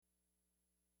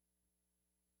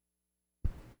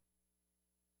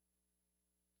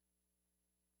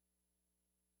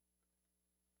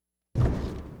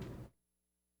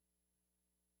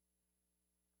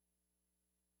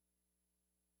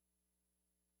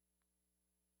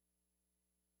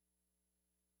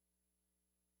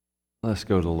Let's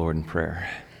go to the Lord in prayer.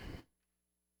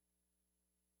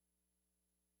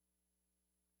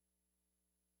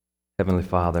 Heavenly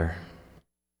Father,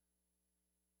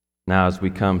 now as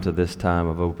we come to this time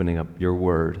of opening up your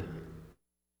word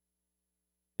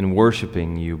and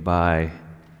worshiping you by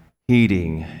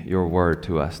heeding your word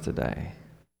to us today.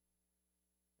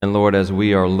 And Lord, as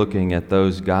we are looking at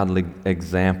those godly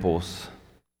examples,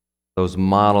 those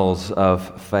models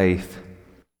of faith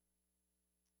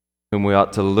whom we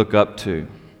ought to look up to,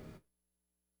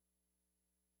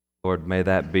 Lord, may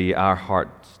that be our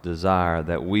heart's desire,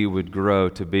 that we would grow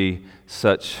to be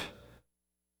such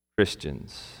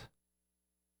Christians,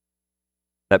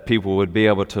 that people would be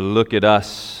able to look at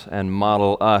us and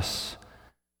model us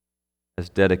as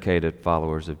dedicated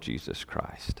followers of Jesus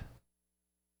Christ.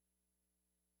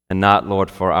 And not,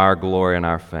 Lord, for our glory and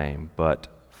our fame, but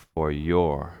for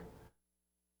your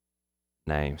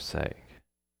name's sake.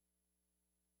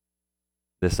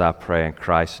 This I pray in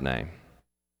Christ's name.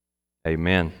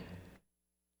 Amen.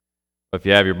 If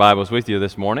you have your Bibles with you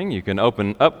this morning, you can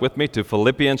open up with me to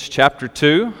Philippians chapter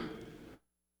 2.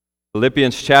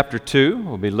 Philippians chapter 2,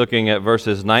 we'll be looking at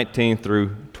verses 19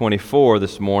 through 24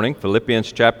 this morning.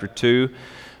 Philippians chapter 2,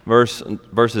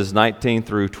 verses 19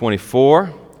 through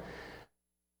 24.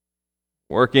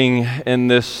 Working in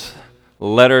this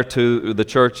letter to the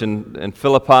church in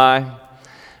Philippi,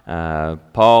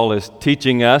 Paul is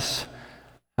teaching us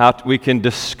how we can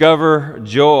discover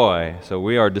joy. So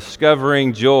we are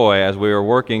discovering joy as we are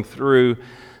working through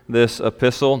this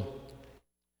epistle.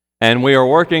 And we are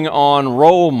working on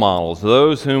role models,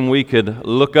 those whom we could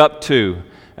look up to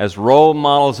as role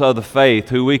models of the faith,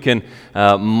 who we can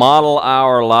model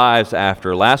our lives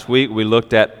after. Last week we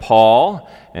looked at Paul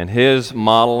and his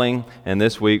modeling, and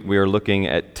this week we are looking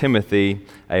at Timothy,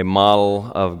 a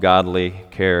model of godly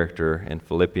character in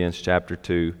Philippians chapter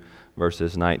 2,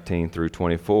 verses 19 through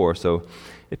 24. So,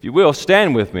 if you will,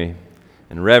 stand with me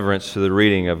in reverence to the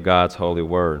reading of God's holy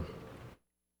word.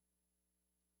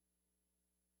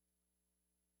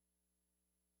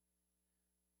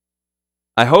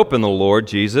 I hope in the Lord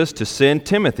Jesus to send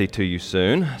Timothy to you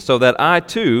soon, so that I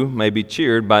too may be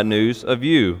cheered by news of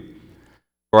you.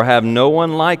 For I have no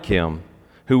one like him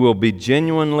who will be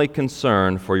genuinely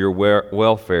concerned for your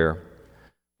welfare.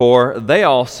 For they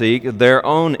all seek their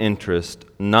own interest,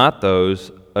 not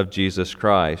those of Jesus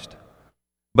Christ.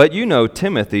 But you know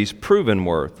Timothy's proven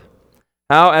worth,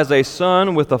 how as a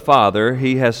son with a father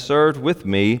he has served with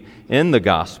me in the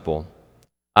gospel.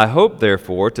 I hope,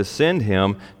 therefore, to send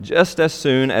him just as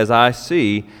soon as I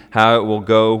see how it will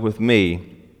go with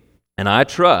me. And I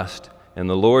trust in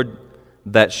the Lord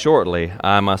that shortly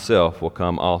I myself will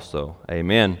come also.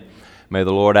 Amen. May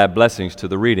the Lord add blessings to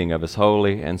the reading of His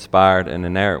holy, inspired, and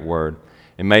inerrant word.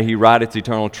 And may He write its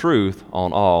eternal truth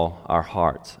on all our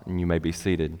hearts. And you may be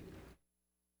seated.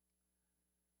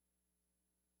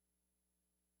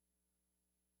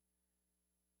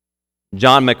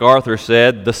 John MacArthur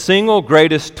said, "The single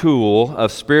greatest tool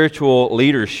of spiritual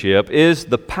leadership is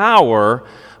the power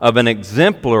of an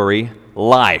exemplary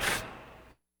life."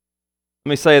 Let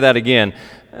me say that again.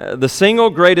 The single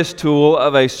greatest tool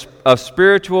of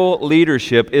spiritual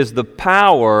leadership is the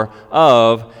power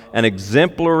of an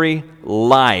exemplary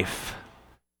life.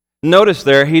 Notice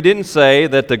there, he didn't say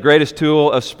that the greatest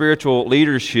tool of spiritual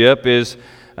leadership is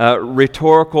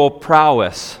rhetorical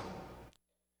prowess,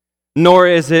 nor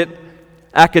is it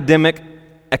academic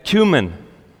acumen.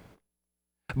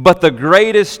 But the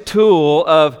greatest tool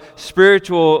of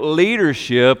spiritual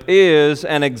leadership is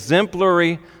an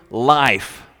exemplary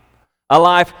life. A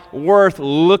life worth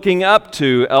looking up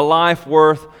to, a life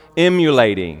worth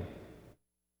emulating.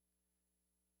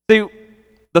 See,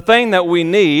 the thing that we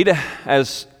need,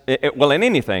 in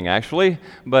anything actually,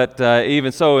 but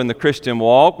even so in the Christian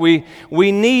walk, we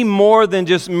need more than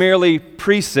just merely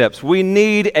precepts. We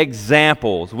need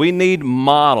examples. We need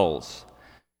models.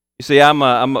 You see, I'm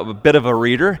a bit of a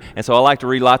reader, and so I like to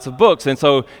read lots of books. And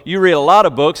so you read a lot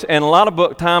of books, and a lot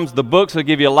of times the books will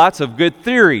give you lots of good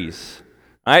theories.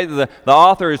 Right? The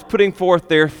author is putting forth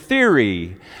their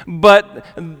theory, but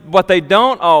what they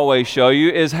don't always show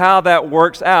you is how that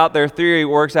works out, their theory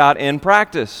works out in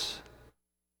practice.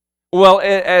 Well,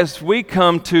 as we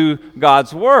come to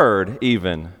God's Word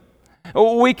even,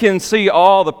 we can see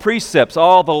all the precepts,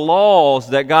 all the laws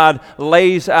that God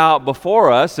lays out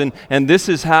before us, and this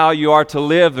is how you are to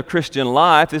live the Christian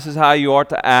life, this is how you are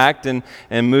to act and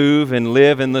move and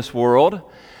live in this world.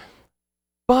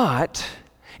 But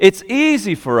it's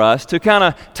easy for us to kind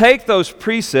of take those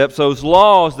precepts, those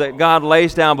laws that God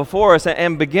lays down before us,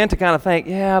 and begin to kind of think,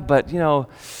 yeah, but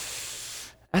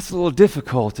that's a little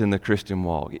difficult in the Christian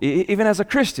walk. Even as a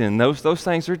Christian, those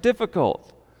things are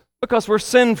difficult. because we're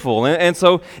sinful. And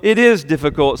so it is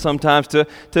difficult sometimes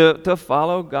to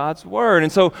follow God's Word.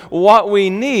 And so what we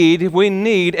need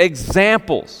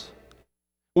examples.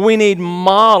 We need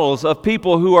models of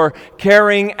people who are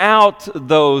carrying out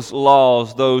those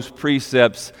laws, those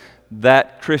precepts,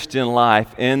 that Christian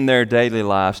life in their daily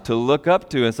lives to look up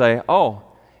to and say, oh,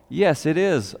 yes, it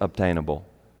is obtainable.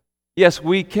 Yes,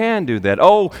 we can do that.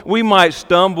 Oh, we might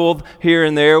stumble here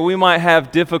and there. We might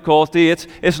have difficulty.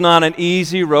 It's not an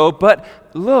easy road, but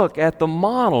look at the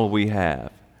model we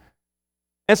have.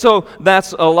 And so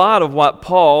that's a lot of what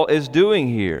Paul is doing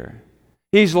here.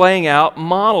 He's laying out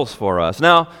models for us.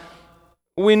 Now,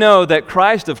 we know that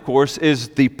Christ, of course, is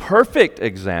the perfect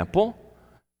example.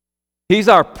 He's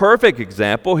our perfect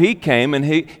example. He came and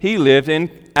he lived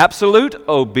in absolute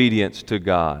obedience to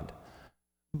God.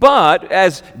 But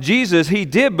as Jesus, he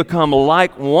did become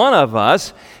like one of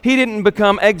us. He didn't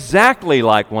become exactly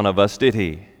like one of us, did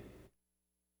he?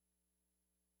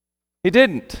 He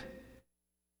didn't.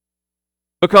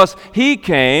 Because he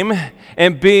came,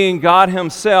 and being God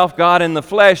himself, God in the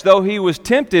flesh, though he was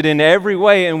tempted in every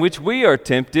way in which we are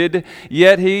tempted,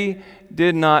 yet he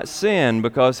did not sin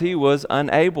because he was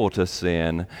unable to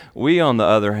sin. We, on the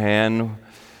other hand,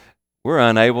 we're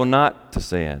unable not to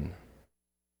sin.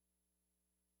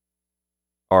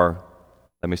 Or,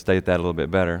 let me state that a little bit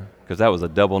better, because that was a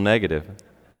double negative.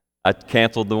 I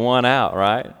canceled the one out,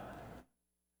 right?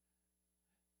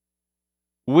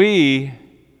 We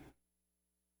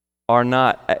are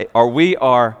not, or we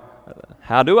are,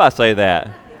 how do I say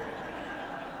that?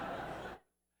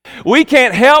 We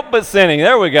can't help but sinning.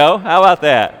 There we go. How about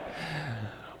that?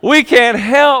 We can't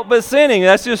help but sinning.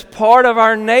 That's just part of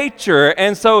our nature.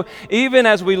 And so even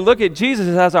as we look at Jesus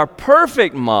as our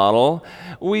perfect model,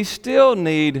 we still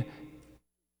need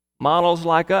models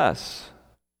like us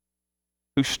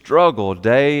who struggle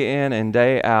day in and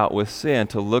day out with sin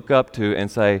to look up to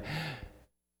and say,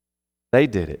 they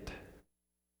did it.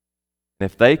 And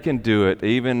if they can do it,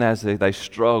 even as they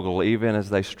struggle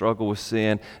with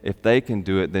sin, if they can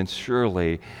do it, then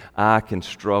surely I can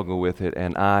struggle with it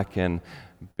and I can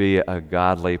be a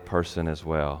godly person as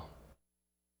well.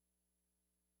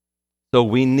 So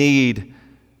we need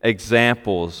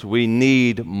examples. We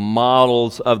need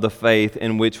models of the faith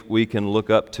in which we can look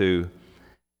up to.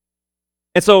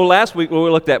 And so last week we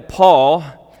looked at Paul,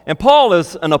 and Paul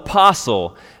is an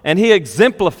apostle, and he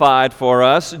exemplified for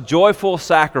us joyful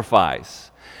sacrifice.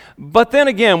 But then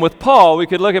again, with Paul, we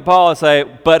could look at Paul and say,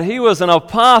 but he was an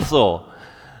apostle.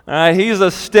 He's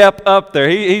a step up there.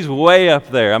 He's way up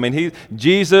there. I mean, he's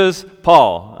Jesus,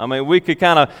 Paul. I mean, we could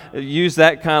kind of use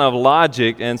that kind of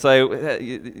logic and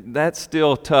say, that's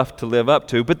still tough to live up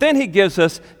to. But then he gives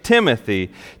us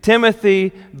Timothy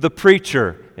the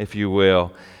preacher, if you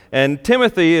will. And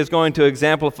Timothy is going to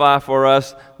exemplify for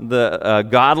us the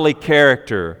godly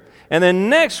character. And then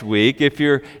next week, if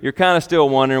you're kind of still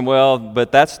wondering, well,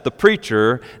 but that's the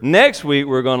preacher, next week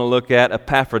we're going to look at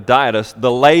Epaphroditus, the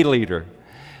lay leader.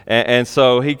 And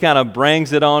so he kind of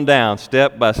brings it on down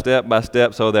step by step by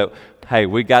step so that, hey,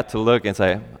 we got to look and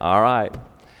say, all right,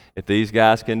 if these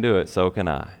guys can do it, so can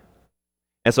I.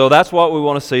 And so that's what we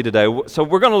want to see today. So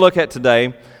we're going to look at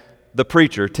today the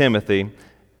preacher, Timothy,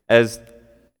 as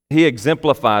he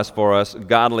exemplifies for us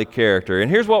godly character. And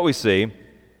here's what we see.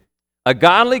 A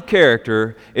godly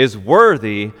character is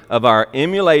worthy of our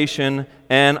emulation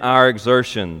and our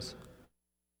exertions.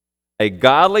 A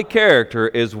godly character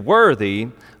is worthy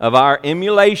of our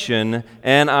emulation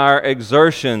and our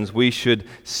exertions. We should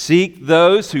seek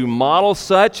those who model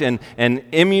such and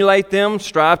emulate them,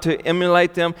 strive to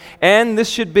emulate them. And this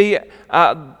should be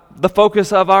the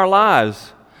focus of our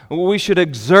lives. We should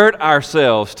exert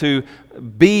ourselves to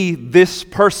be this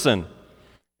person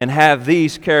and have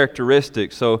these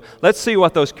characteristics. So let's see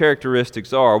what those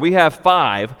characteristics are. We have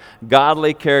 5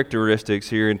 godly characteristics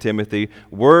here in Timothy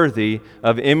worthy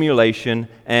of emulation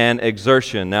and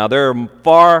exertion. Now, there are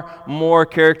far more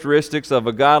characteristics of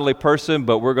a godly person,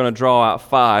 but we're going to draw out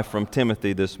 5 from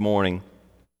Timothy this morning.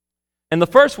 And the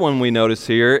first one we notice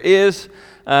here is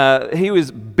he was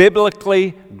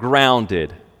biblically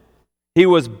grounded. He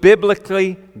was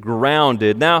biblically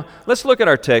grounded. Now, let's look at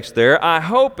our text there. I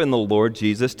hope in the Lord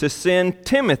Jesus to send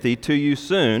Timothy to you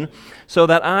soon, so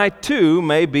that I too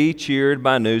may be cheered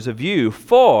by news of you.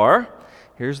 For,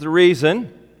 here's the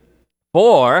reason,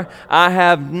 for I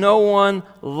have no one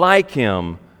like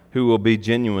him who will be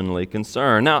genuinely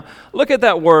concerned. Now, look at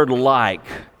that word like.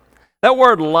 That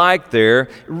word like there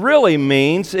really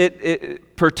means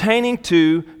it pertaining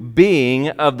to being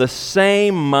of the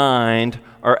same mind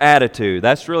or attitude.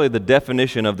 That's really the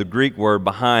definition of the Greek word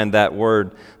behind that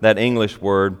word, that English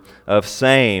word of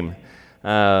same.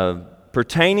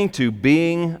 pertaining to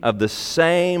being of the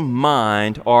same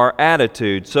mind or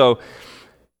attitude. So,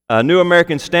 New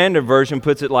American Standard Version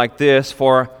puts it like this: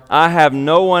 "For I have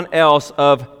no one else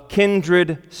of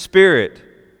kindred spirit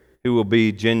who will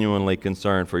be genuinely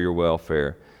concerned for your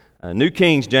welfare." New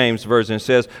King James Version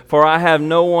says, "For I have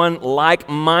no one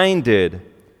like-minded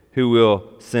who will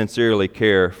sincerely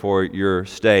care for your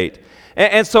state."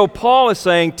 And so Paul is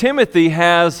saying Timothy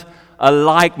has a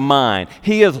like mind.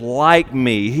 He is like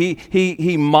me.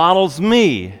 He models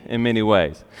me in many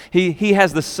ways. He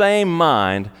has the same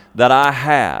mind that I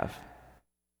have.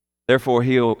 Therefore,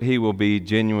 he will be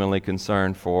genuinely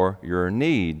concerned for your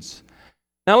needs.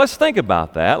 Now let's think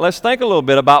about that. Let's think a little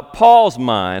bit about Paul's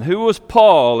mind. Who was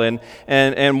Paul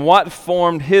and what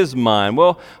formed his mind?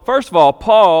 Well, first of all,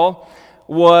 Paul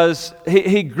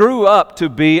he grew up to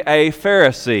be a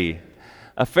Pharisee.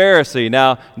 A Pharisee.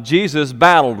 Now, Jesus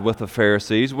battled with the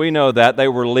Pharisees. We know that. They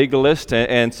were legalists,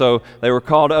 and so they were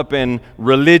caught up in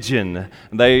religion.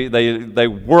 They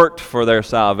worked for their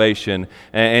salvation,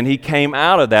 and he came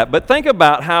out of that. But think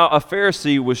about how a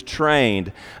Pharisee was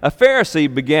trained. A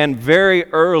Pharisee began very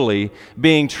early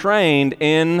being trained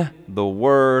in the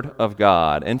Word of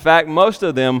God. In fact, most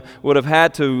of them would have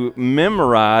had to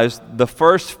memorize the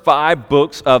first 5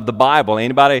 books of the Bible.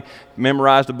 Anybody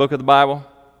memorized a book of the Bible?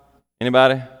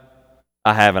 Anybody?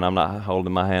 I haven't. I'm not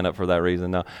holding my hand up for that reason.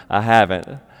 No, I haven't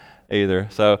either.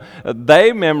 So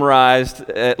they memorized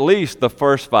at least the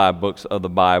first 5 books of the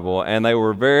Bible, and they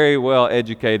were very well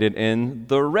educated in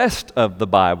the rest of the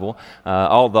Bible,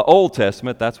 all the Old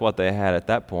Testament. That's what they had at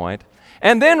that point.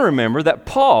 And then remember that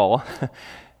Paul,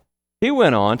 he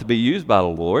went on to be used by the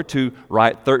Lord to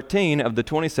write 13 of the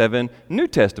 27 New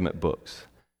Testament books.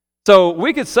 So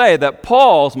we could say that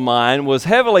Paul's mind was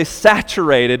heavily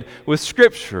saturated with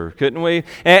Scripture, couldn't we?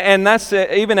 And that's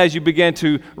even as you begin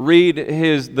to read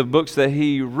the books that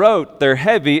he wrote, they're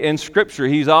heavy in Scripture.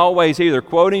 He's always either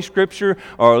quoting Scripture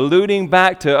or alluding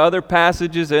back to other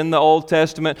passages in the Old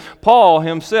Testament. Paul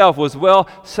himself was well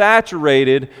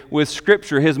saturated with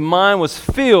Scripture. His mind was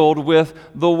filled with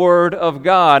the Word of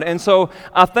God. And so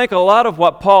I think a lot of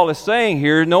what Paul is saying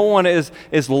here, no one is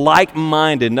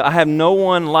like-minded. I have no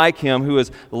one like him who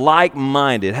is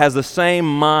like-minded, has the same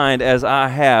mind as I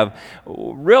have.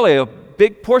 Really, a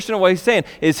big portion of what he's saying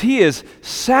is he is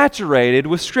saturated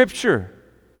with Scripture.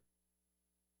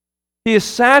 He is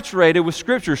saturated with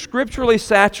Scripture, scripturally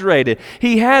saturated.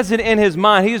 He has it in his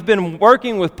mind. He's been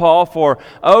working with Paul for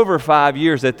over 5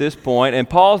 years at this point, and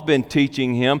Paul's been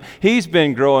teaching him. He's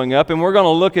been growing up, and we're going to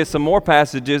look at some more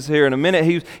passages here in a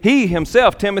minute. He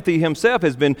himself, Timothy himself,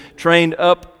 has been trained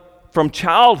up from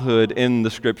childhood in the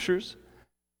Scriptures.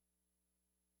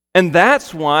 And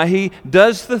that's why he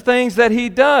does the things that he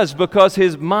does, because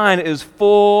his mind is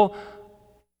full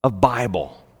of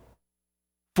Bible,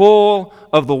 full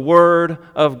of the Word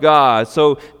of God.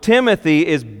 So Timothy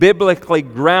is biblically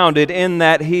grounded in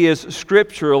that he is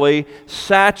scripturally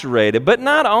saturated. But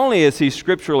not only is he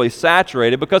scripturally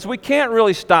saturated, because we can't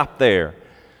really stop there.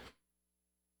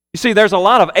 You see, there's a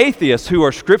lot of atheists who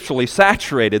are scripturally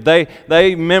saturated.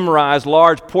 They memorize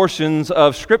large portions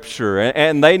of Scripture,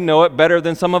 and they know it better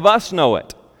than some of us know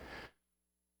it.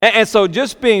 And so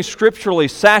just being scripturally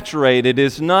saturated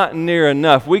is not near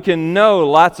enough. We can know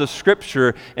lots of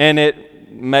Scripture, and it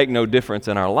make no difference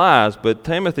in our lives, but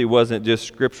Timothy wasn't just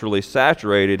scripturally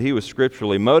saturated, he was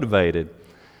scripturally motivated.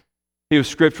 He was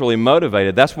scripturally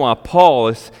motivated. That's why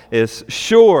Paul is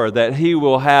sure that he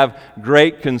will have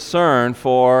great concern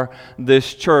for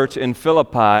this church in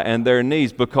Philippi and their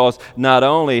needs, because not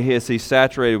only is he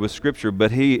saturated with Scripture,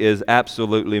 but he is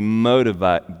absolutely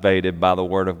motivated by the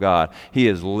Word of God. He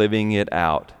is living it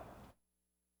out.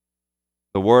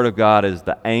 The Word of God is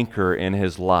the anchor in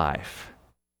his life.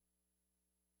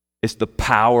 It's the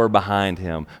power behind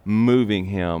him, moving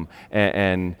him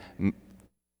and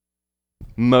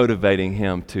motivating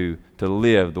him to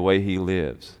live the way he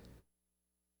lives.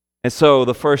 And so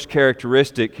the first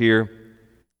characteristic here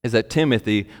is that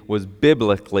Timothy was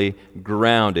biblically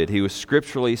grounded. He was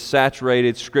scripturally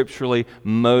saturated, scripturally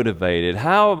motivated.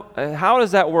 How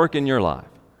does that work in your life?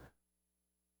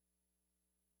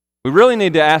 We really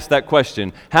need to ask that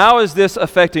question. How is this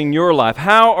affecting your life?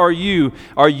 How are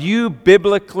you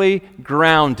biblically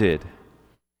grounded?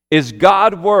 Is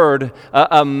God's Word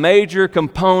a major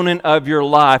component of your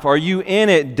life? Are you in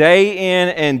it day in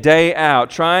and day out,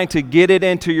 trying to get it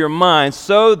into your mind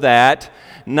so that,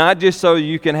 not just so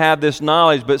you can have this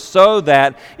knowledge, but so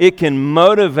that it can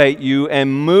motivate you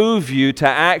and move you to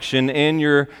action in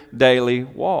your daily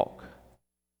walk?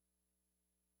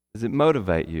 Does it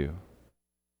motivate you?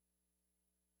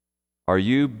 Are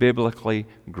you biblically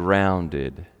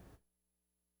grounded?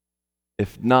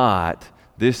 If not,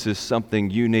 this is something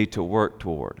you need to work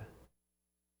toward.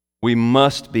 We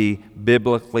must be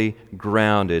biblically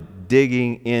grounded,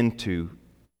 digging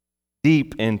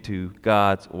deep into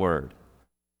God's Word.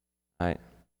 Right?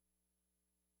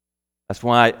 That's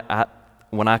why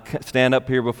when I stand up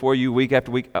here before you week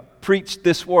after week, I preach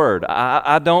this Word.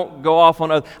 I don't go off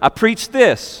on I preach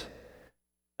this.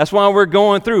 That's why we're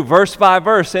going through verse by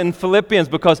verse in Philippians,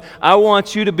 because I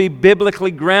want you to be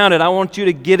biblically grounded. I want you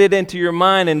to get it into your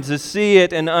mind and to see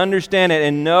it and understand it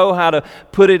and know how to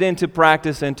put it into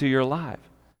practice into your life.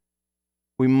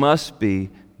 We must be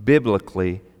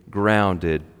biblically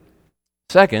grounded.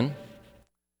 Second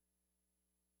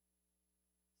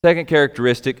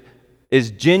characteristic is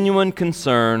genuine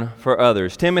concern for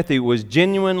others. Timothy was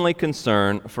genuinely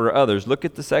concerned for others. Look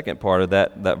at the second part of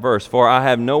that verse. For I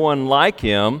have no one like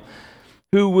him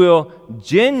who will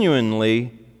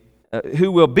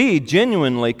be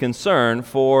genuinely concerned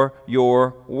for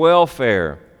your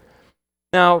welfare.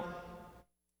 Now,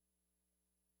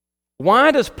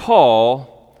 why does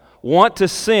Paul want to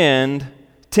send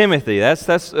Timothy?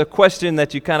 That's a question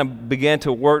that you kind of began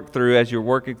to work through as you're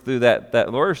working through that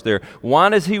verse there. Why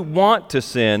does he want to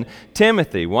send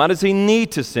Timothy? Why does he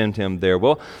need to send him there?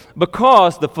 Well,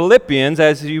 because the Philippians,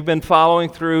 as you've been following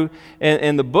through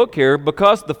in the book here,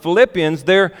 because the Philippians,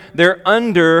 they're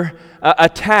under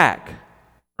attack,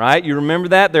 right? You remember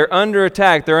that? They're under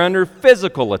attack. They're under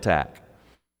physical attack.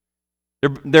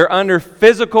 They're under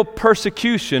physical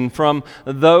persecution from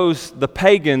the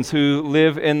pagans who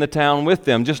live in the town with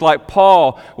them. Just like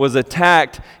Paul was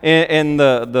attacked in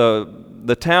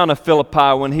the town of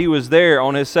Philippi when he was there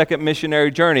on his second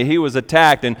missionary journey. He was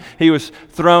attacked and he was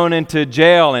thrown into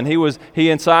jail, and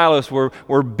he and Silas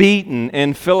were beaten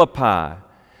in Philippi.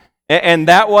 And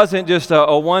that wasn't just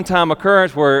a one-time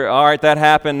occurrence where, all right, that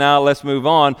happened, now let's move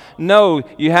on. No,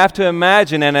 you have to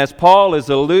imagine, and as Paul has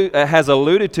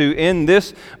alluded to in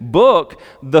this book,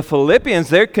 the Philippians,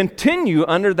 they continue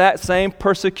under that same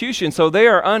persecution. So they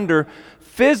are under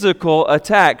physical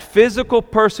attack, physical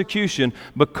persecution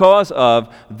because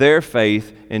of their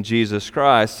faith in Jesus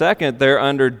Christ. Second, they're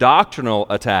under doctrinal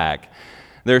attack.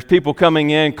 There's people coming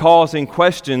in causing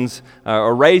questions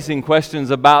or raising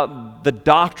questions about the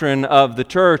doctrine of the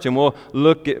church, and we'll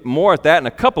look more at that in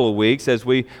a couple of weeks as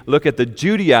we look at the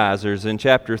Judaizers in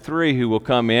chapter 3 who will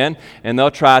come in, and they'll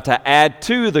try to add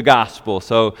to the gospel.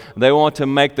 So they want to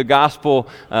make the gospel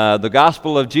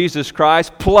of Jesus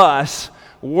Christ plus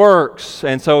works.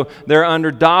 And so they're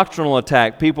under doctrinal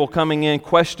attack. People coming in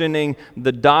questioning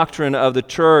the doctrine of the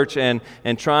church and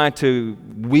trying to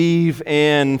weave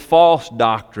in false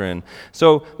doctrine.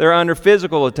 So they're under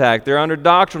physical attack, they're under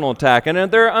doctrinal attack,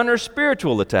 and they're under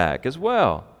spiritual attack as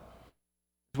well.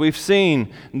 We've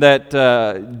seen that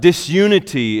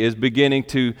disunity is beginning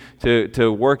to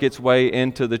work its way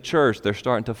into the church. They're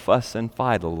starting to fuss and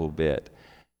fight a little bit.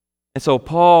 And so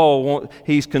Paul,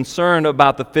 he's concerned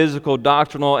about the physical,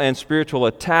 doctrinal, and spiritual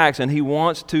attacks, and he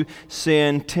wants to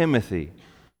send Timothy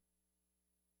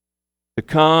to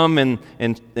come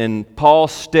in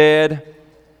Paul's stead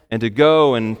and to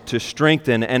go and to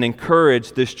strengthen and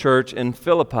encourage this church in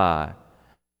Philippi.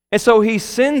 And so he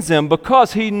sends him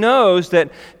because he knows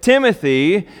that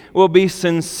Timothy will be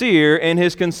sincere in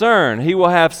his concern. He will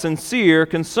have sincere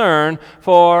concern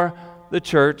for the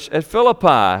church at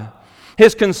Philippi.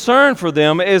 His concern for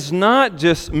them is not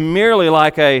just merely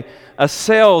like a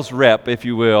sales rep, if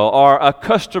you will, or a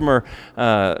customer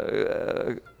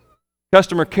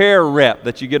care rep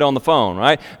that you get on the phone,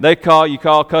 right? You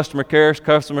call customer care,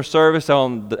 customer service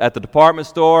at the department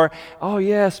store. Oh,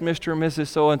 yes, Mr. or Mrs.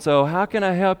 So-and-so, how can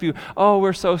I help you? Oh,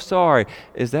 we're so sorry.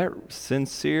 Is that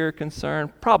sincere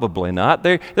concern? Probably not.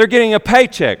 They're getting a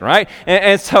paycheck, right?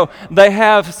 And so they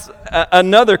have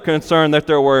another concern that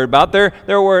they're worried about. They're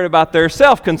worried about their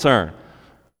self-concern,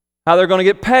 how they're going to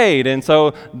get paid. And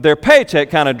so their paycheck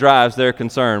kind of drives their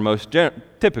concern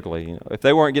typically. If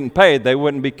they weren't getting paid, they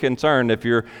wouldn't be concerned if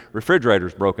your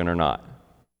refrigerator's broken or not.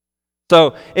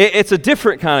 So it's a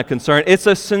different kind of concern. It's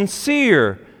a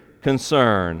sincere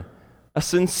concern. A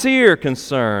sincere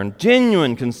concern,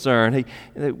 genuine concern.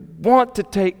 They want to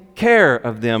take care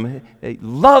of them. He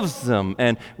loves them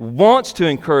and wants to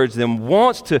encourage them,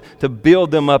 wants to build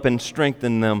them up and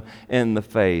strengthen them in the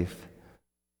faith.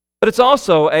 But it's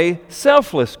also a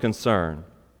selfless concern.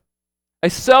 A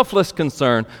selfless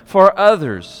concern for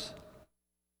others.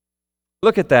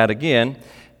 Look at that again.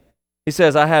 He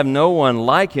says, I have no one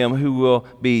like him who will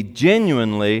be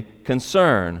genuinely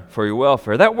concerned for your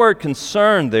welfare. That word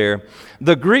concern there,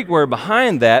 the Greek word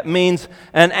behind that means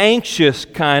an anxious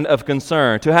kind of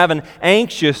concern. To have an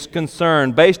anxious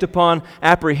concern based upon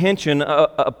apprehension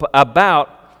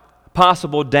about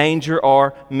possible danger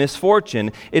or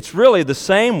misfortune. It's really the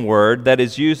same word that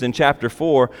is used in chapter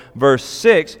 4, verse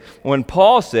 6, when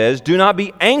Paul says, "Do not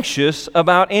be anxious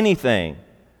about anything,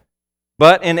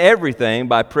 but in everything,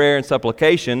 by prayer and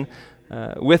supplication,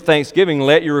 with thanksgiving,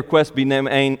 let your requests be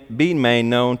made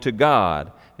known to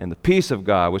God. And the peace of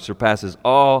God, which surpasses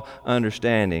all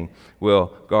understanding,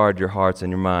 will guard your hearts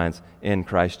and your minds in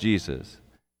Christ Jesus."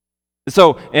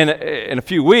 So in a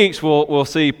few weeks, we'll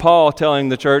see Paul telling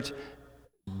the church,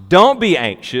 don't be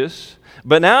anxious.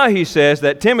 But now he says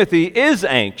that Timothy is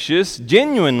anxious,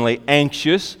 genuinely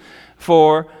anxious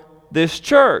for this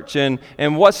church. And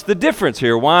what's the difference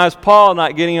here? Why is Paul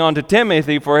not getting on to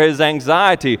Timothy for his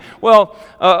anxiety? Well,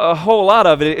 a whole lot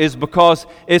of it is because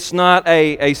it's not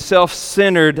a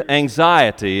self-centered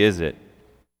anxiety, is it?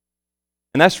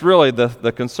 And that's really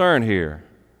the concern here.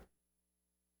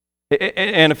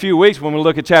 In a few weeks, when we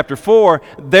look at chapter 4,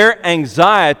 their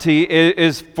anxiety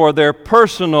is for their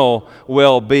personal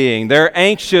well-being. They're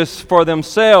anxious for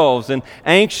themselves and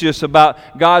anxious about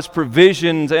God's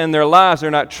provisions in their lives.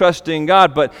 They're not trusting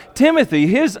God. But Timothy,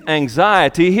 his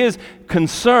anxiety, his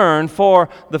concern for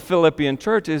the Philippian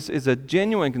church is a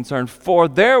genuine concern for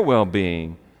their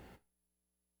well-being.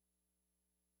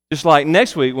 Just like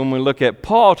next week when we look at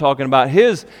Paul talking about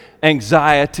his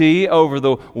anxiety over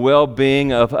the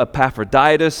well-being of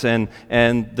Epaphroditus and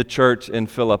the church in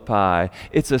Philippi.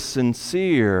 It's a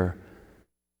sincere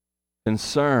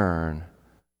concern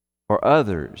for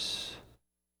others.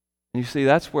 And you see,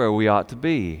 that's where we ought to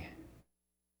be.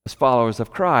 As followers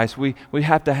of Christ, we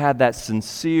have to have that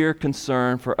sincere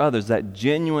concern for others, that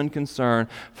genuine concern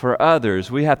for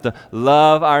others. We have to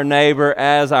love our neighbor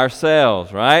as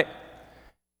ourselves, right?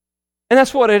 And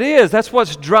that's what it is. That's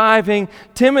what's driving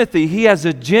Timothy. He has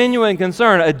a genuine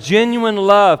concern, a genuine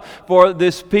love for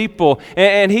this people.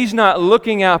 And he's not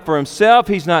looking out for himself.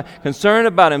 He's not concerned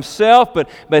about himself,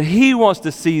 but he wants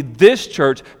to see this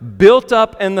church built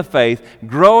up in the faith,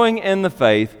 growing in the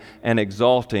faith, and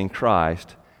exalting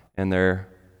Christ in their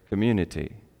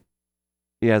community.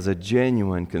 He has a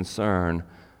genuine concern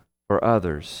for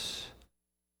others.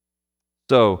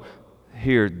 So,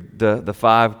 here, the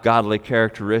 5 godly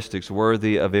characteristics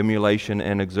worthy of emulation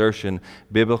and exertion,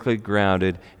 biblically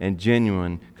grounded and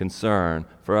genuine concern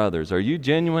for others. Are you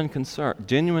genuinely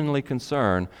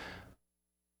concerned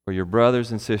for your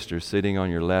brothers and sisters sitting on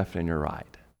your left and your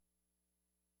right?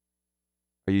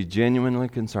 Are you genuinely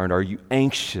concerned? Are you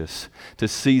anxious to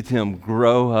see them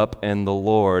grow up in the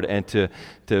Lord and to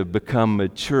become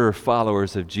mature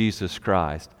followers of Jesus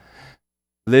Christ?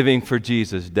 Living for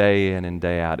Jesus day in and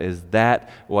day out. Is that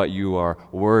what you are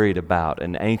worried about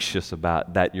and anxious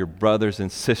about? That your brothers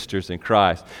and sisters in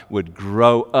Christ would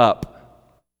grow up?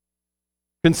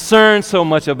 Concerned so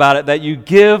much about it that you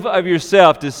give of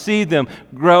yourself to see them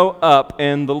grow up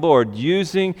in the Lord,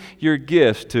 using your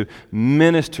gifts to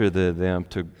minister to them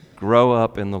to grow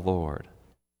up in the Lord.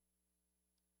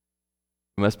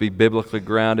 We must be biblically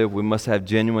grounded. We must have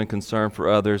genuine concern for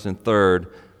others. And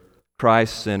third,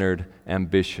 Christ-centered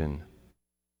ambition.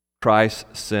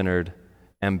 Christ-centered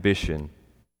ambition.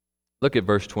 Look at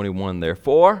verse 21 there.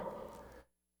 For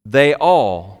they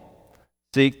all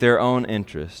seek their own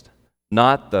interest,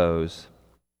 not those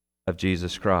of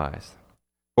Jesus Christ.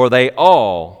 For they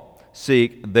all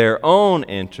seek their own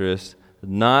interest,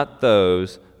 not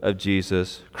those of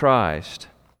Jesus Christ.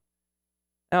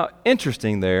 Now,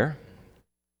 interesting there.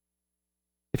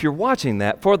 If you're watching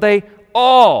that, for they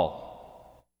all.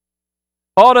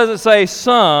 Paul doesn't say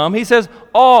some, he says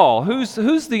all.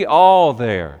 Who's the all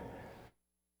there?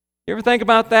 You ever think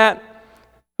about that?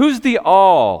 Who's the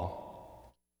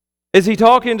all? Is he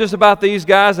talking just about these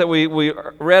guys that we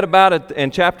read about in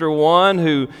chapter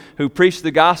 1 who preached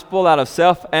the gospel out of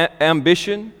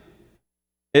self-ambition?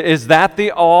 Is that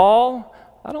the all?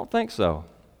 I don't think so.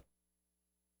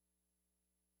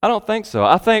 I don't think so.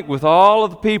 I think with all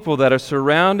of the people that are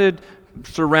surrounding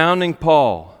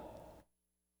Paul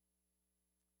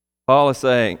is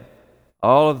saying,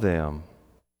 all of them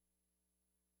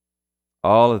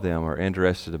are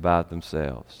interested about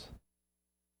themselves.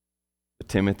 But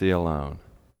Timothy alone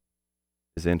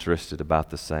is interested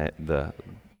about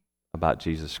about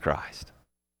Jesus Christ.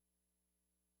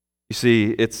 You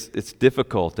see, it's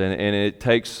difficult and it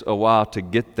takes a while to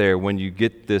get there when you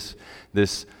get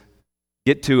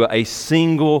get to a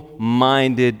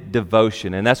single-minded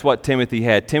devotion. And that's what Timothy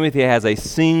had. Timothy has a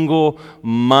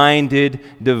single-minded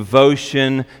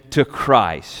devotion to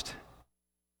Christ.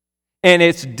 And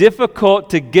it's difficult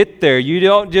to get there. You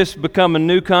don't just become a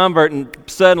new convert and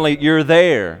suddenly you're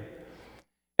there.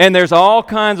 And there's all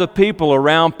kinds of people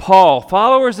around Paul,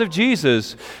 followers of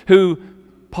Jesus, who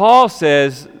Paul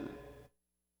says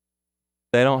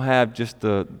they don't have just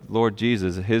the Lord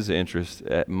Jesus, His interest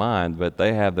at mind, but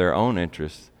they have their own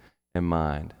interests in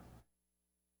mind.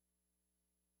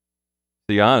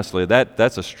 See, honestly,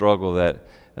 that's a struggle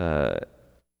that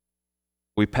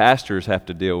we pastors have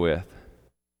to deal with.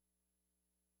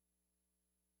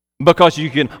 Because you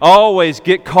can always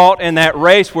get caught in that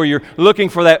race where you're looking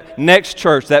for that next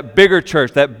church, that bigger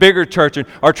church, and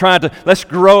are trying to, let's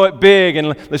grow it big and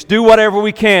let's do whatever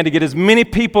we can to get as many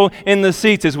people in the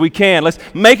seats as we can. Let's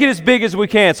make it as big as we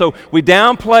can. So we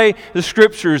downplay the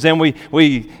scriptures and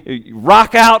we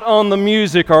rock out on the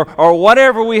music or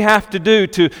whatever we have to do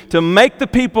to make the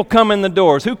people come in the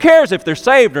doors. Who cares if they're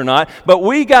saved or not? But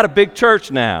we got a big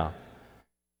church now.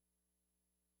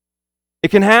 It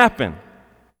can happen.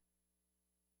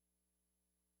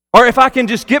 Or if I can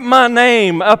just get my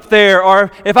name up there, or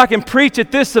if I can preach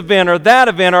at this event or that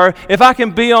event, or if I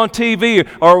can be on TV,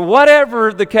 or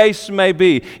whatever the case may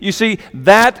be. You see,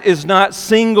 that is not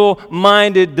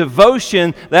single-minded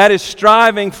devotion. That is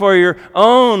striving for your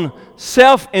own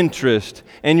self-interest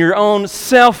and your own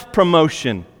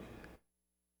self-promotion.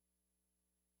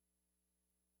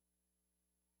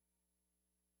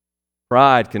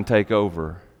 Pride can take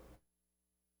over.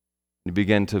 You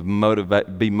begin to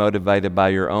be motivated by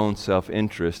your own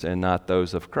self-interest and not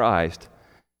those of Christ.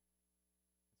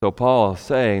 So Paul is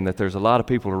saying that there's a lot of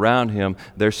people around him,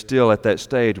 they're still at that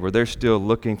stage where they're still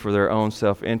looking for their own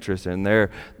self-interest, and they're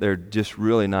just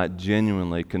really not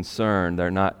genuinely concerned.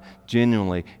 They're not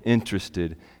genuinely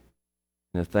interested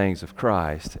in the things of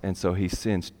Christ. And so he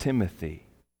sends Timothy.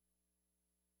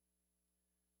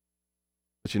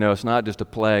 But it's not just a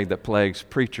plague that plagues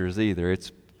preachers either.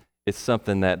 It's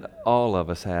something that all of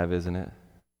us have, isn't it?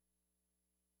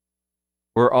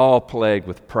 We're all plagued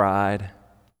with pride.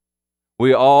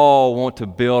 We all want to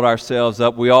build ourselves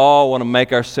up. We all want to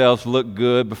make ourselves look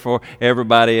good before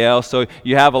everybody else. So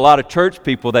you have a lot of church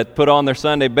people that put on their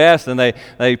Sunday best and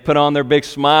they put on their big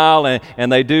smile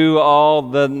and they do all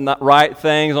the right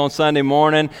things on Sunday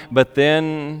morning. But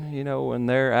then, when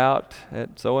they're out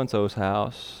at so-and-so's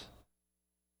house,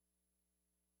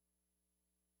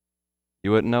 you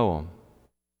wouldn't know them.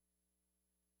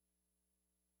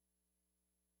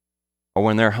 Or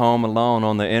when they're home alone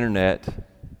on the internet,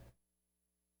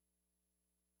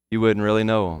 you wouldn't really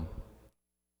know them.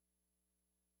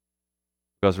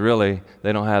 Because really,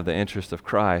 they don't have the interest of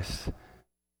Christ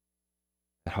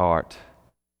at heart,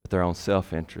 but their own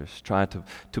self-interest, trying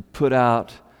to put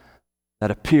out that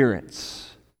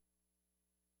appearance,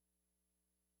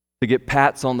 to get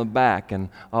pats on the back and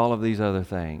all of these other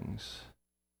things.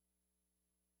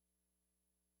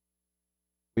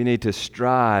 We need to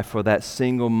strive for that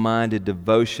single-minded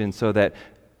devotion so that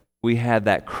we have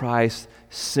that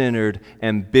Christ-centered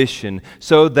ambition,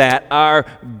 so that our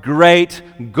great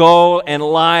goal in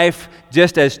life,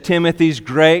 just as Timothy's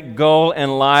great goal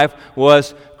in life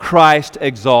was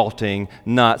Christ-exalting,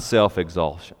 not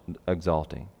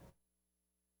self-exalting.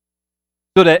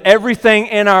 So that everything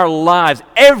in our lives,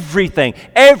 everything,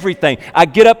 I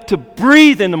get up to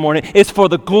breathe in the morning, is for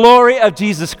the glory of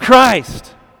Jesus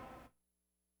Christ.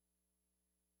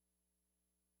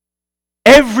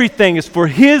 Everything is for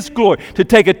His glory, to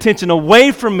take attention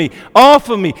away from me, off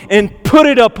of me, and put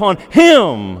it upon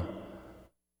Him.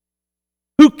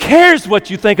 Who cares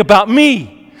what you think about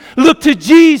me? Look to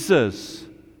Jesus.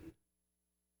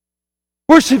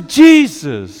 Worship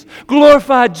Jesus.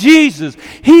 Glorify Jesus.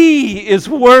 He is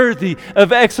worthy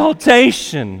of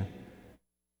exaltation.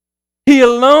 He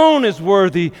alone is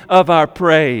worthy of our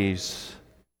praise.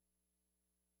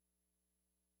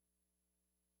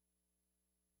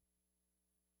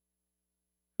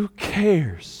 Who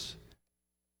cares?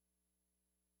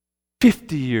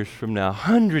 50 years from now,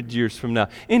 100 years from now,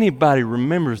 anybody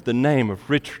remembers the name of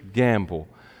Richard Gamble.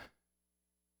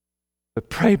 But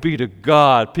pray be to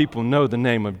God, people know the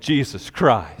name of Jesus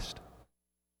Christ.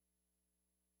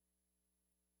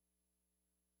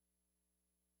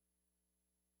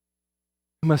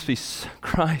 We must be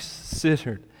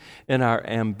Christ-centered in our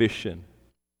ambition.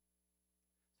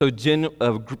 So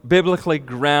biblically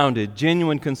grounded,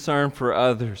 genuine concern for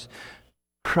others,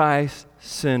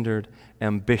 Christ-centered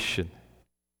ambition.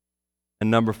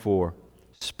 And number 4,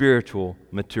 spiritual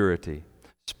maturity.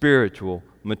 Spiritual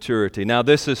maturity. Now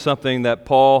this is something that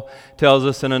Paul tells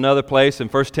us in another place in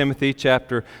 1 Timothy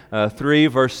chapter 3,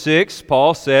 verse 6.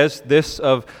 Paul says this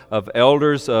of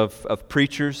elders, of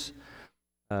preachers.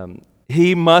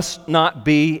 He must not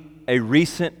be a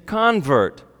recent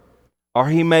convert, or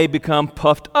he may become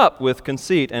puffed up with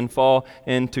conceit and fall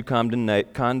into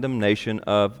condemnation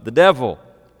of the devil.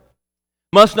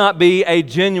 Must not be a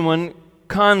genuine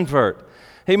convert.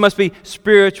 He must be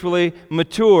spiritually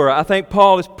mature. I think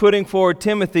Paul is putting forward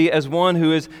Timothy as one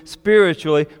who is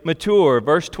spiritually mature.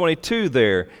 Verse 22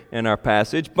 there in our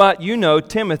passage. But you know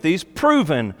Timothy's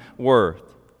proven worth.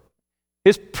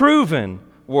 His proven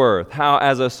worth. How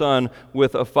as a son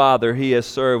with a father he has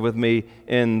served with me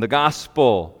in the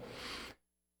gospel.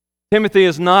 Timothy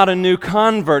is not a new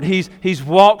convert. He's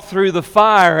walked through the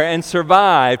fire and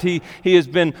survived. He has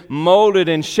been molded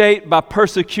and shaped by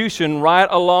persecution right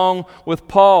along with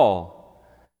Paul.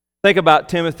 Think about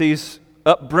Timothy's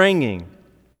upbringing.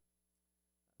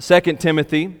 2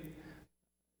 Timothy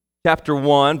chapter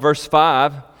 1, verse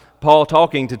 5, Paul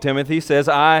talking to Timothy says,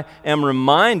 I am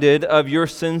reminded of your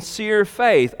sincere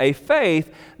faith, a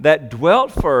faith that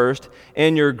dwelt first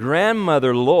in your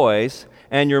grandmother Lois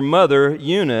and your mother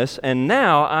Eunice, and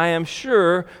now I am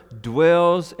sure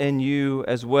dwells in you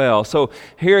as well. So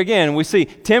here again we see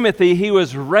Timothy, he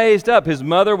was raised up. His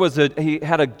mother he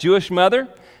had a Jewish mother.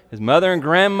 His mother and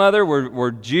grandmother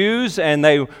were Jews, and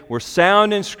they were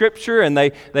sound in Scripture, and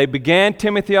they began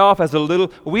Timothy off as a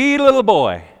wee little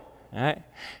boy, right?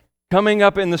 Coming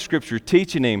up in the Scripture,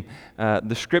 teaching him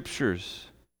the Scriptures,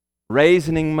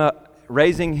 raising him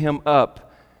up,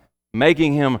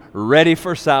 making him ready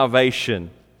for salvation.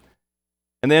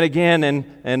 And then again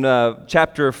in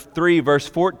chapter 3, verse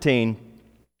 14,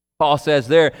 Paul says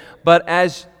there, but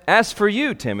as for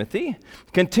you, Timothy,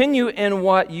 continue in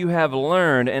what you have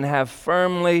learned and have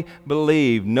firmly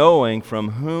believed, knowing from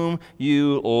whom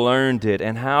you learned it,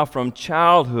 and how from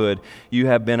childhood you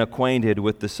have been acquainted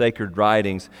with the sacred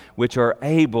writings, which are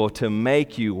able to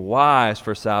make you wise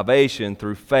for salvation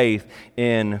through faith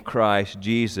in Christ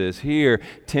Jesus. Here,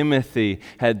 Timothy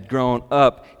had grown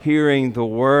up hearing the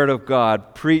Word of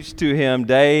God preached to him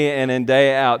day in and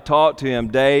day out, taught to him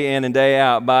day in and day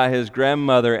out by his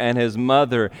grandmother and his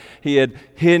mother. He had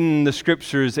hidden the Scriptures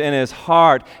in his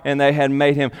heart, and they had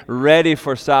made him ready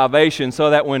for salvation, so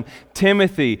that when when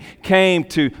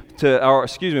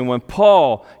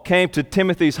Paul came to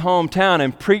Timothy's hometown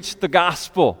and preached the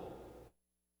gospel,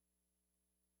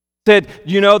 said,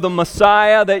 you know, the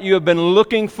Messiah that you have been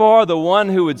looking for, the one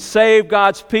who would save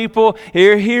God's people,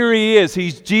 here he is.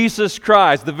 He's Jesus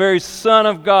Christ, the very Son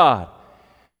of God.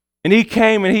 And he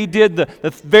came and he did the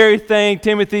very thing,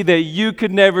 Timothy, that you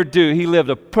could never do. He lived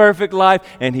a perfect life,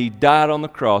 and he died on the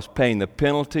cross, paying the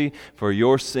penalty for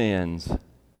your sins.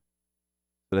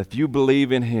 But if you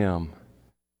believe in him,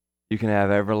 you can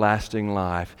have everlasting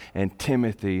life. And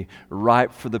Timothy,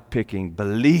 ripe for the picking,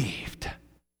 believed.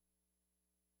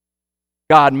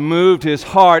 God moved his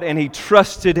heart, and he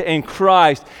trusted in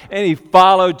Christ, and he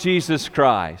followed Jesus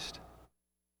Christ.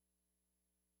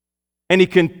 And he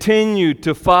continued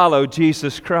to follow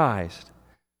Jesus Christ.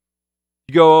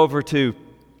 You go over to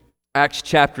Acts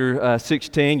chapter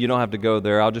 16. You don't have to go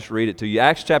there. I'll just read it to you.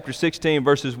 Acts chapter 16,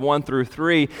 verses 1 through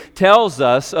 3, tells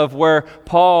us of where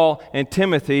Paul and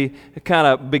Timothy kind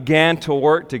of began to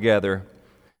work together.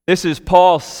 This is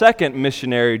Paul's second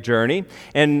missionary journey,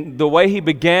 and the way he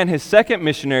began his second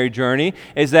missionary journey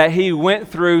is that he went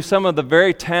through some of the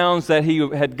very towns that he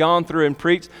had gone through and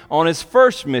preached on his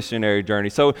first missionary journey.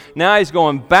 So now he's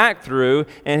going back through,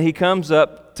 and he comes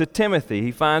up to Timothy.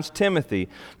 He finds Timothy.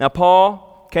 Now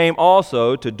Paul came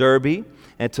also to Derbe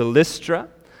and to Lystra.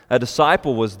 A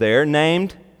disciple was there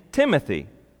named Timothy,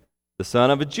 the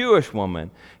son of a Jewish woman,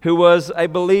 who was a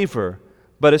believer,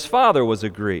 but his father was a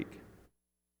Greek.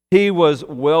 He was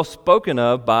well spoken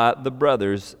of by the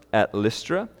brothers at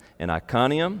Lystra and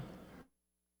Iconium.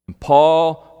 And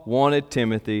Paul wanted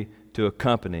Timothy to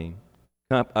accompany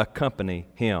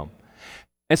him.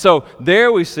 And so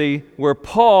there we see where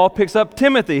Paul picks up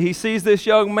Timothy. He sees this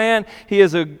young man.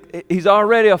 He's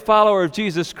already a follower of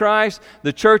Jesus Christ.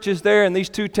 The church is there in these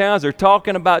two towns. They're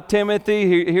talking about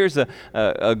Timothy. Here's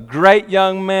a great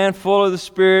young man full of the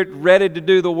Spirit, ready to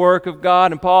do the work of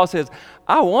God. And Paul says,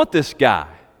 I want this guy.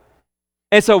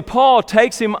 And so Paul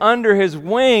takes him under his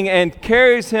wing and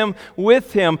carries him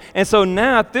with him. And so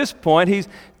now at this point,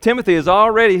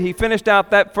 Timothy he finished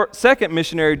out that second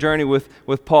missionary journey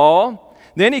with Paul.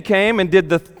 Then he came and did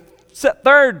the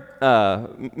third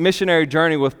missionary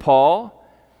journey with Paul.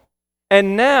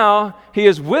 And now he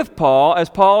is with Paul as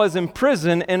Paul is in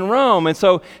prison in Rome. And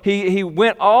so he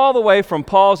went all the way from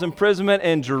Paul's imprisonment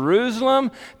in Jerusalem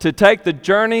to take the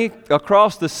journey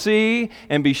across the sea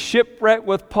and be shipwrecked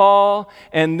with Paul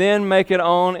and then make it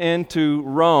on into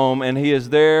Rome. And he is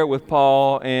there with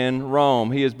Paul in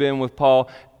Rome. He has been with Paul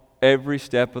every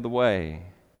step of the way.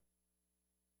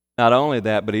 Not only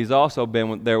that, but he's also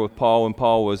been there with Paul when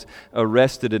Paul was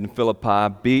arrested in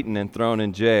Philippi, beaten and thrown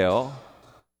in jail.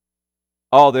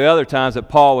 All the other times that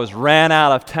Paul was ran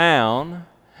out of town,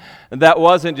 That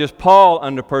wasn't just Paul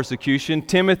under persecution.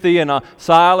 Timothy and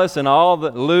Silas and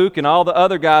Luke and all the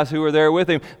other guys who were there with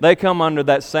him, they come under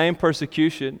that same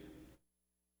persecution.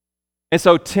 And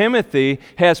so Timothy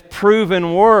has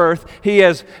proven worth. He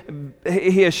has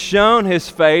shown his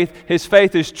faith. His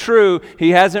faith is true.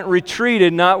 He hasn't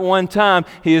retreated, not one time.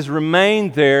 He has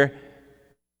remained there,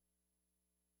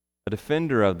 a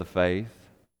defender of the faith.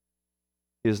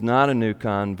 He is not a new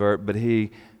convert, but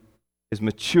he is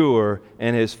mature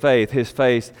in his faith. His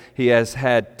faith, he has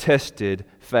had tested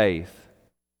faith.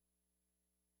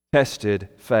 Tested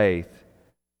faith.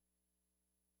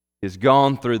 He has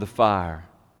gone through the fire.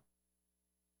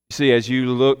 See, as you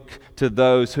look to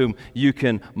those whom you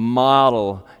can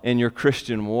model in your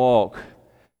Christian walk,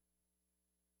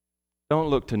 don't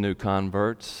look to new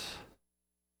converts.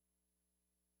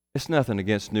 It's nothing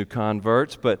against new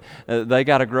converts, but they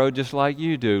got to grow just like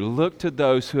you do. Look to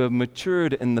those who have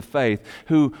matured in the faith,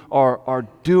 who are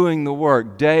doing the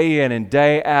work day in and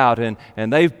day out, and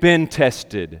they've been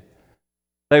tested.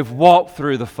 They've walked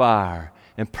through the fire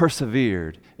and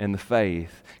persevered in the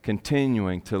faith,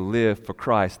 continuing to live for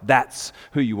Christ. That's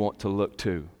who you want to look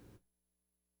to.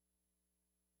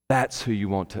 That's who you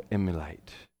want to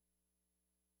emulate.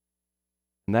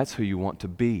 And that's who you want to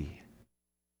be.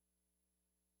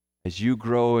 As you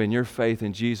grow in your faith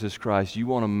in Jesus Christ, you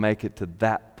want to make it to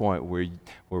that point where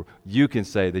you can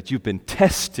say that you've been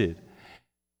tested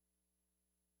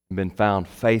and been found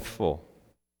faithful.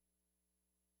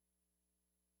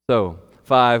 So,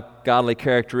 5 godly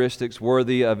characteristics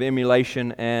worthy of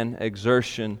emulation and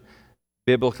exertion: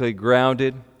 biblically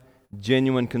grounded,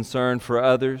 genuine concern for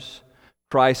others,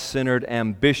 Christ-centered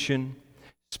ambition,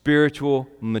 spiritual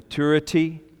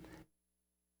maturity,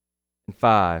 and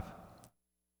 5,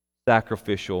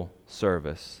 sacrificial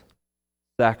service.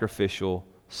 Sacrificial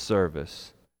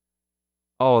service.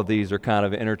 All of these are kind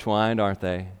of intertwined, aren't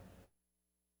they?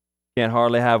 Can't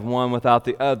hardly have one without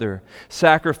the other.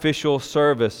 Sacrificial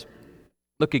service.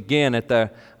 Look again at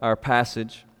our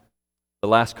passage, the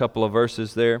last couple of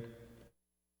verses there.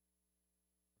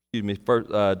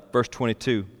 Verse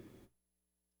 22.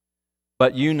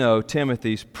 But you know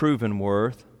Timothy's proven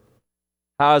worth.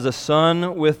 How as a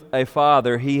son with a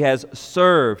father he has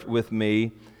served with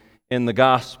me in the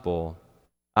gospel.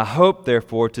 I hope,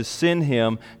 therefore, to send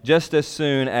him just as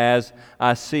soon as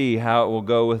I see how it will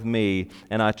go with me,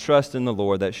 and I trust in the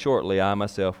Lord that shortly I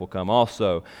myself will come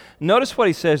also. Notice what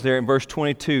he says there in verse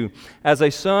 22. As a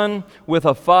son with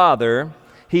a father,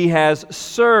 he has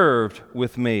served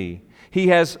with me. He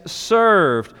has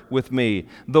served with me.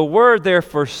 The word there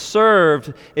for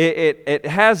served, it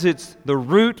has the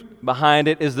root behind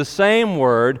it is the same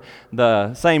word,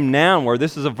 the same noun word.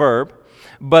 This is a verb.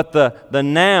 But the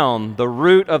noun, the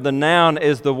root of the noun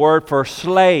is the word for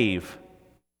slave.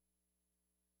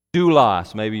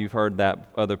 Doulos. Maybe you've heard that,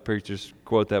 other preachers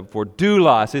quote that before.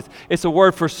 Doulos. It's a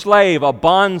word for slave, a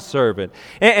bondservant.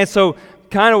 And so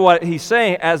kind of what he's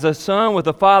saying, as a son with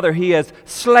a father, he has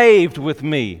slaved with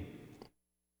me.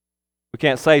 We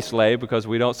can't say slave because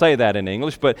we don't say that in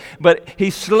English, but he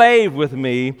slaved with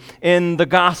me in the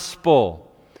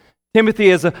gospel. Timothy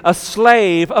is a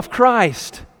slave of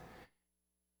Christ.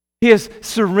 He has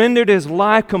surrendered his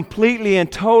life completely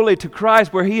and totally to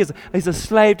Christ, where he's a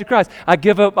slave to Christ. I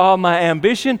give up all my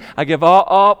ambition. I give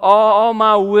all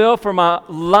my will for my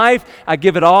life. I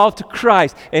give it all to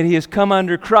Christ. And he has come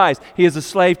under Christ. He is a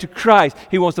slave to Christ.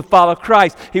 He wants to follow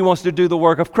Christ. He wants to do the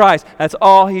work of Christ. That's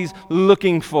all he's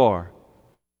looking for.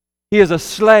 He is a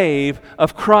slave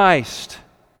of Christ.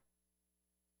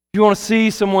 If you want to see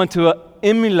someone to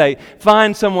emulate,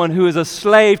 find someone who is a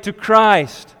slave to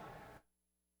Christ,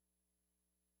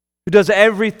 who does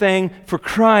everything for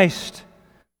Christ,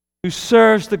 who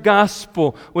serves the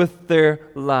gospel with their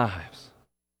lives.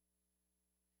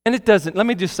 And it doesn't, let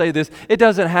me just say this, it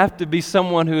doesn't have to be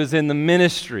someone who is in the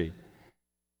ministry.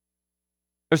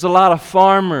 There's a lot of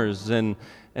farmers and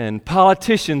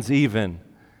politicians even,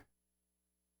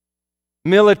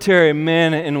 military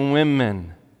men and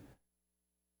women,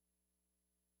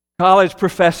 college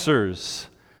professors,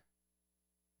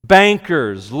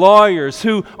 bankers, lawyers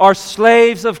who are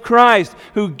slaves of Christ,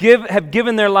 who have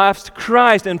given their lives to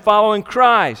Christ and following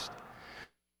Christ.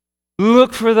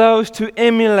 Look for those to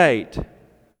emulate,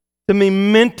 to be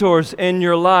mentors in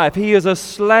your life. He is a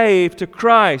slave to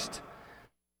Christ,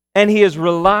 and he is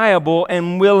reliable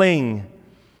and willing.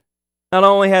 Not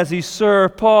only has he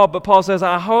served Paul, but Paul says,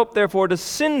 I hope, therefore, to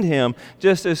send him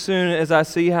just as soon as I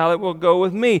see how it will go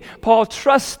with me. Paul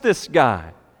trusts this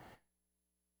guy.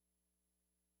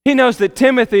 He knows that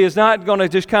Timothy is not going to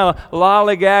just kind of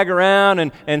lollygag around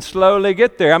and slowly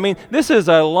get there. I mean, this is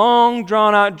a long,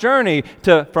 drawn-out journey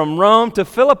from Rome to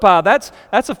Philippi.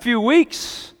 That's a few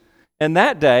weeks in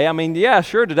that day. I mean, yeah,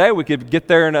 sure, today we could get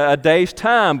there in a day's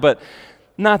time, but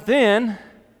not then.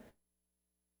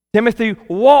 Timothy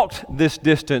walked this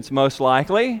distance, most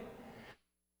likely.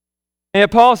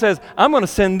 And Paul says, I'm going to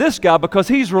send this guy because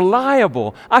he's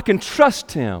reliable. I can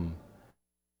trust him.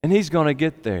 And he's going to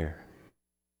get there.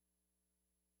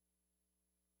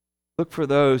 Look for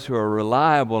those who are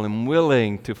reliable and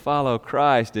willing to follow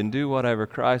Christ and do whatever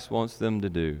Christ wants them to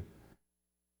do.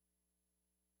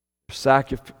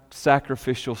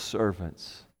 Sacrificial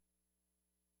servants,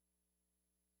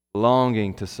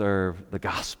 longing to serve the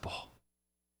gospel.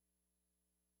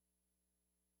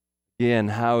 Again,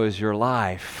 how is your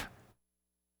life?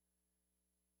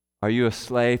 Are you a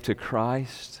slave to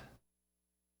Christ?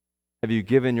 Have you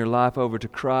given your life over to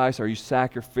Christ? Are you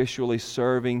sacrificially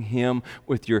serving Him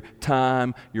with your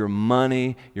time, your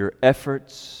money, your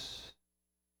efforts?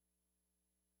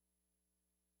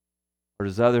 Or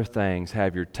does other things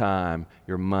have your time,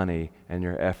 your money, and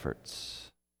your efforts?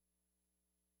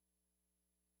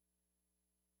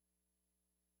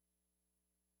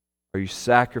 Are you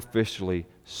sacrificially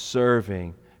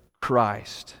serving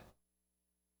Christ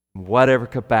in whatever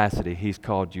capacity He's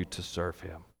called you to serve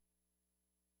Him?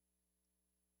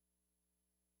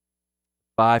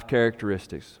 5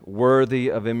 characteristics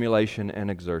worthy of emulation and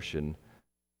exertion,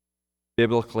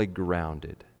 biblically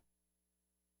grounded,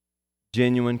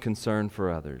 genuine concern for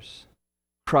others,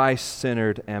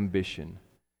 Christ-centered ambition,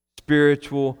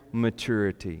 spiritual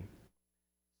maturity,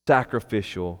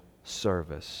 sacrificial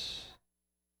service.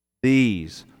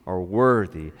 These are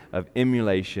worthy of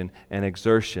emulation and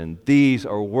exertion. These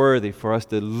are worthy for us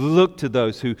to look to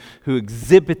those who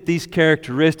exhibit these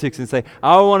characteristics and say,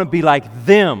 I want to be like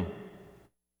them.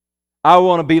 I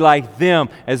want to be like them.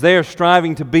 As they are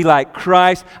striving to be like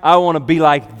Christ, I want to be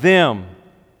like them.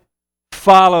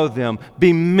 Follow them.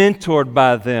 Be mentored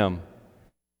by them.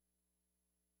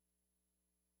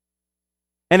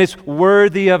 And it's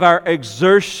worthy of our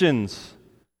exertions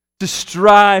to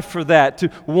strive for that, to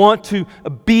want to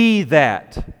be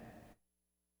that.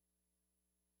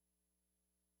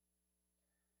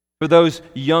 For those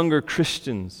younger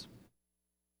Christians,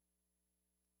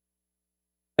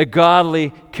 a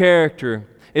godly character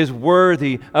is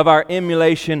worthy of our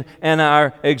emulation and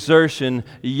our exertion.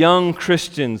 Young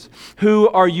Christians, who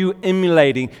are you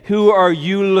emulating? Who are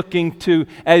you looking to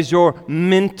as your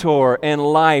mentor in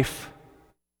life?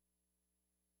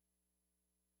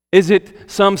 Is it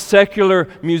some secular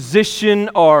musician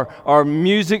or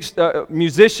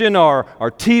musician or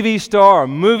TV star or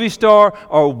movie star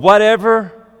or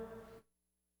whatever?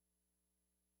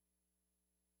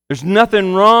 There's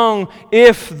nothing wrong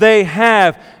if they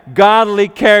have godly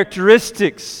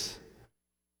characteristics.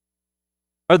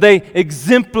 Are they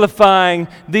exemplifying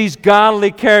these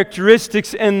godly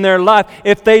characteristics in their life?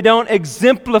 If they don't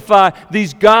exemplify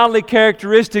these godly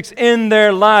characteristics in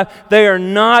their life, they are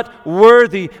not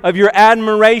worthy of your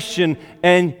admiration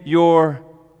and your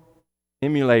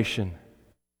emulation.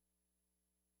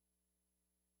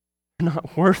 They're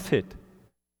not worth it.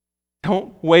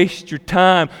 Don't waste your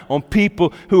time on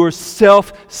people who are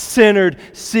self-centered,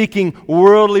 seeking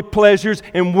worldly pleasures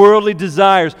and worldly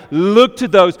desires. Look to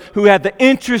those who have the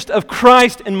interest of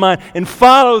Christ in mind and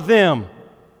follow them,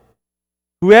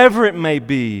 whoever it may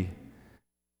be.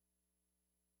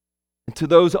 And to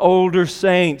those older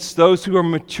saints, those who are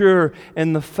mature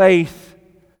in the faith,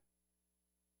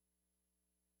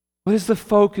 what is the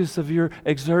focus of your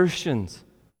exertions?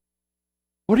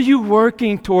 What are you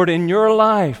working toward in your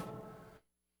life?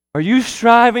 Are you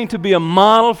striving to be a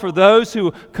model for those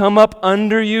who come up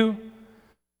under you?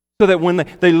 So that when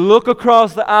they look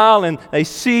across the aisle and they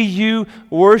see you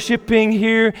worshiping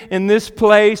here in this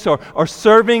place or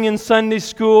serving in Sunday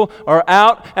school or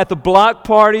out at the block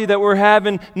party that we're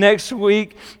having next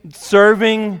week,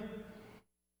 serving,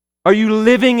 are you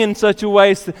living in such a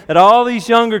way that all these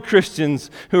younger Christians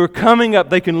who are coming up,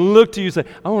 they can look to you and say,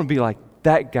 I want to be like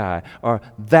that guy or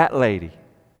that lady?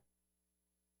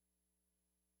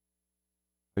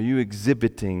 Are you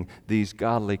exhibiting these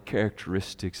godly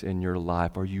characteristics in your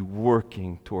life? Are you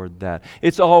working toward that?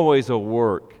 It's always a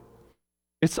work.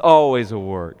 It's always a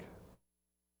work.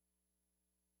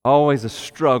 Always a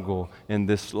struggle in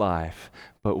this life.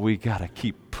 But we got to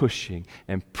keep pushing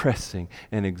and pressing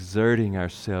and exerting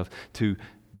ourselves to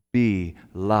be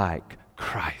like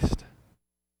Christ.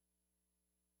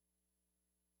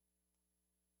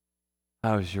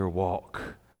 How's your walk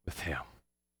with Him?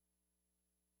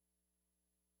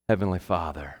 Heavenly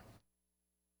Father,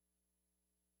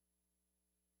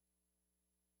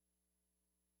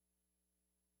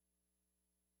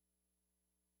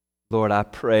 Lord, I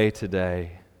pray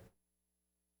today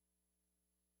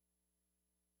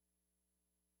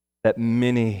that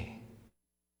many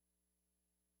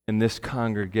in this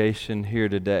congregation here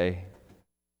today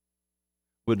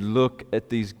would look at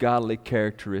these godly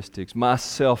characteristics,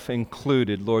 myself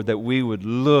included, Lord, that we would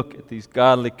look at these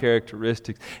godly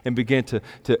characteristics and begin to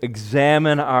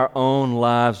examine our own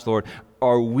lives, Lord.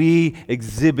 Are we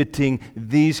exhibiting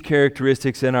these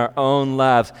characteristics in our own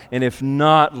lives? And if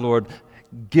not, Lord,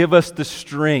 give us the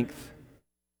strength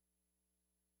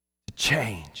to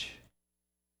change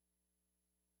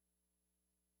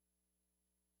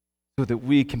so that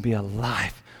we can be a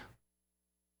life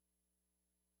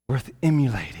worth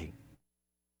emulating,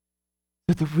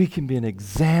 so that we can be an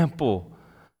example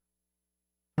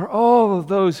for all of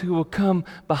those who will come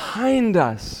behind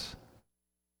us,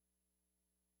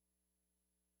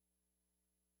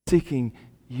 seeking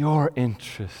your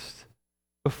interest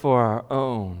before our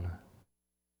own,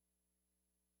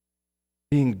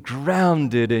 being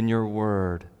grounded in your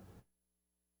word,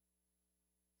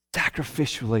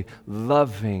 sacrificially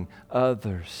loving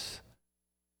others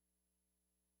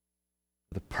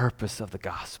for the purpose of the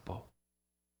gospel.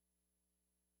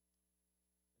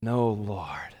 No,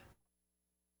 Lord,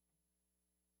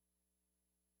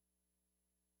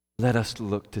 let us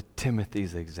look to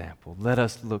Timothy's example. Let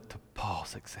us look to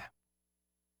Paul's example.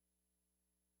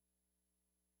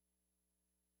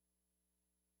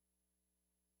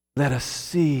 Let us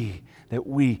see that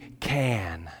we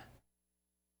can,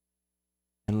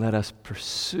 and let us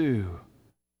pursue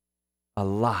a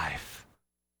life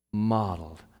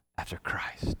modeled after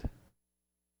Christ.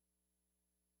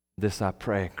 This I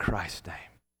pray in Christ's name.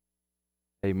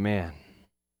 Amen.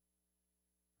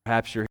 Perhaps you're